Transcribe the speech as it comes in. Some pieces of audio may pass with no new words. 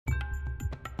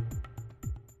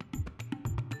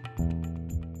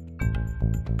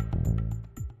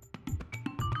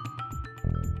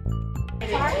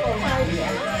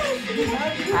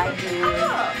I do.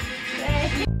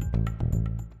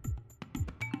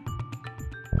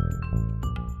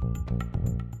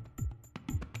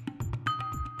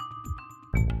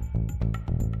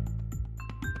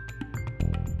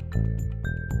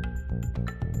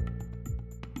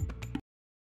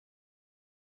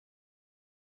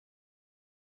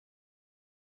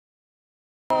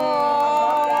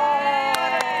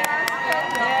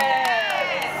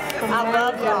 I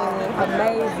love y'all.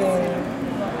 Amazing.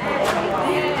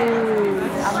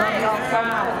 I love y'all so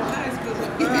much.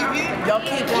 Y'all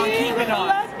keep on keeping on.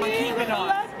 Keep it on.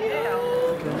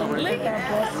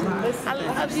 I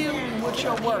love you with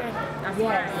your work.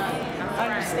 Yes.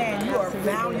 Understand you are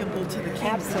valuable to the kingdom.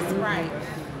 Absolutely. Right.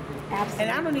 Absolutely.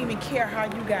 And I don't even care how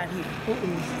you got here.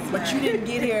 But you didn't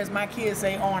get here, as my kids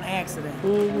say, on accident.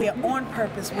 They're on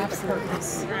purpose with a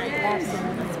purpose. Right.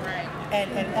 Absolutely. And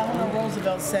Eleanor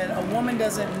Roosevelt said, a woman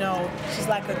doesn't know, she's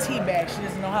like a tea bag. She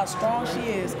doesn't know how strong she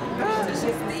is.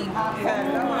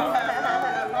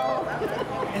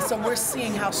 And so we're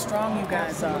seeing how strong you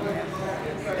guys are.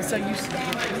 And so you see,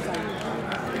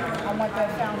 I want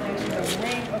that foundation to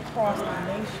ring across the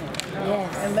nation.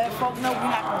 Yes. And let folk know we're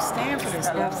not going to stand for this.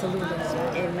 Absolutely.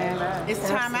 Amen. It's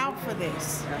time out for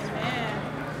this.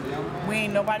 We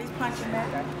ain't nobody's punching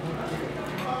that.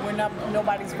 We're not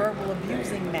nobody's verbal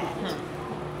abusing that.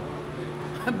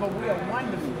 But we are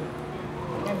wonderful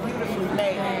and beautifully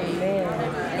made. Amen.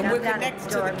 And we're connected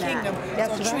to the kingdom,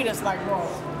 so treat us like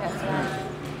royals. That's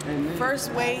right.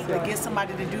 First way to get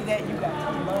somebody to do that, you got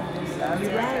to love yourself.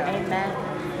 You're right. Amen.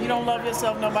 You don't love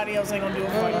yourself, nobody else ain't gonna do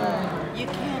it for you. You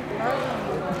can't.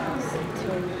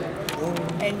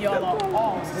 And y'all are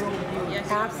all so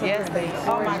beautiful. Absolutely. Yes, they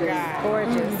are. Oh my God.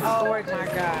 Gorgeous. Oh Gorgeous. my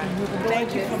God.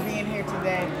 Thank you for being here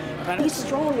today. He's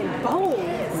strong and bold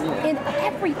in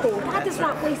everything. God does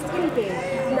not waste anything.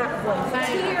 Not one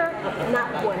tear,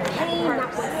 not one pain,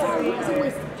 not one sorrow. He doesn't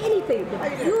waste anything.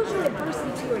 Use your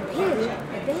adversity to your advantage.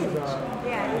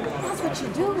 That's what you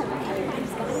do. Everybody's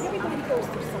got it. Everybody goes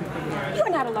through something. You're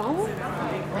not alone.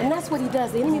 And that's what he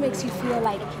does. The enemy makes you feel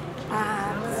like,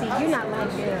 see, you're not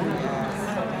like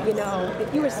them. You know,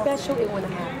 if you were special, it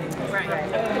wouldn't happen. Right.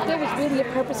 If there was really a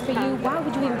purpose for you, why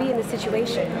would you even be in this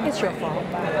situation? It's your fault.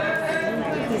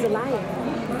 He's a liar.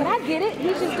 But I get it.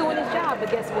 He's just doing his job.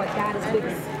 But guess what? God is with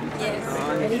him. Yes.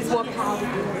 And he's more powerful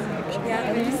than him.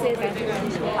 And he says that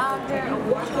he's out there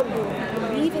and walking with him.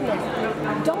 Believe in that.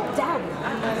 Don't doubt it.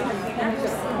 And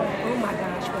just see, oh my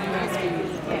gosh, what he has for you.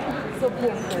 So be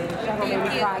encouraged. I don't make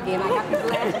me cry again. I have to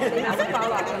laugh and then I will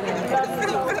fall off.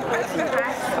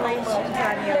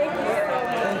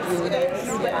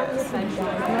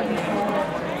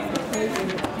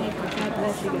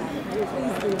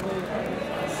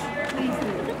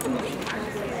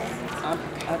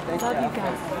 Love you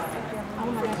guys. Oh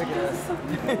my God.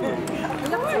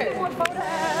 More photos.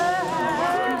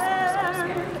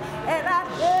 And I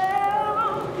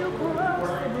held you close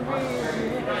to the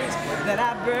bridge that I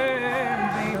burned,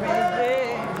 baby.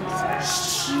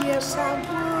 Yes, I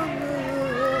would.